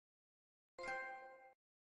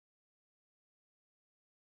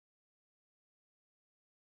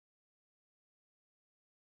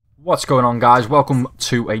What's going on, guys? Welcome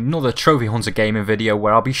to another Trophy Hunter gaming video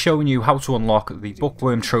where I'll be showing you how to unlock the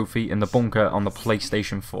Bookworm trophy in the bunker on the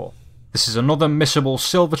PlayStation 4. This is another missable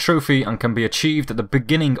silver trophy and can be achieved at the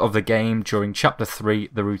beginning of the game during Chapter 3,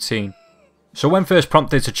 the routine. So when first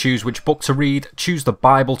prompted to choose which book to read, choose the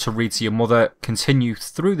Bible to read to your mother, continue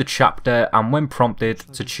through the chapter, and when prompted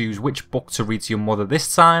to choose which book to read to your mother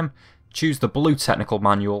this time, choose the blue technical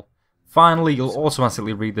manual. Finally, you'll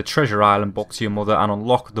automatically read the Treasure Island book to your mother and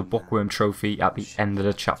unlock the Bookworm trophy at the end of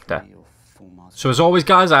the chapter. So as always,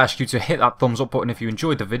 guys, I ask you to hit that thumbs up button if you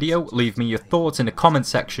enjoyed the video, leave me your thoughts in the comment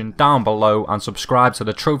section down below, and subscribe to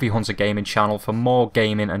the Trophy Hunter gaming channel for more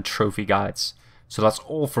gaming and trophy guides. So that's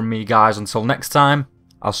all from me, guys. Until next time,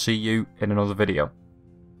 I'll see you in another video.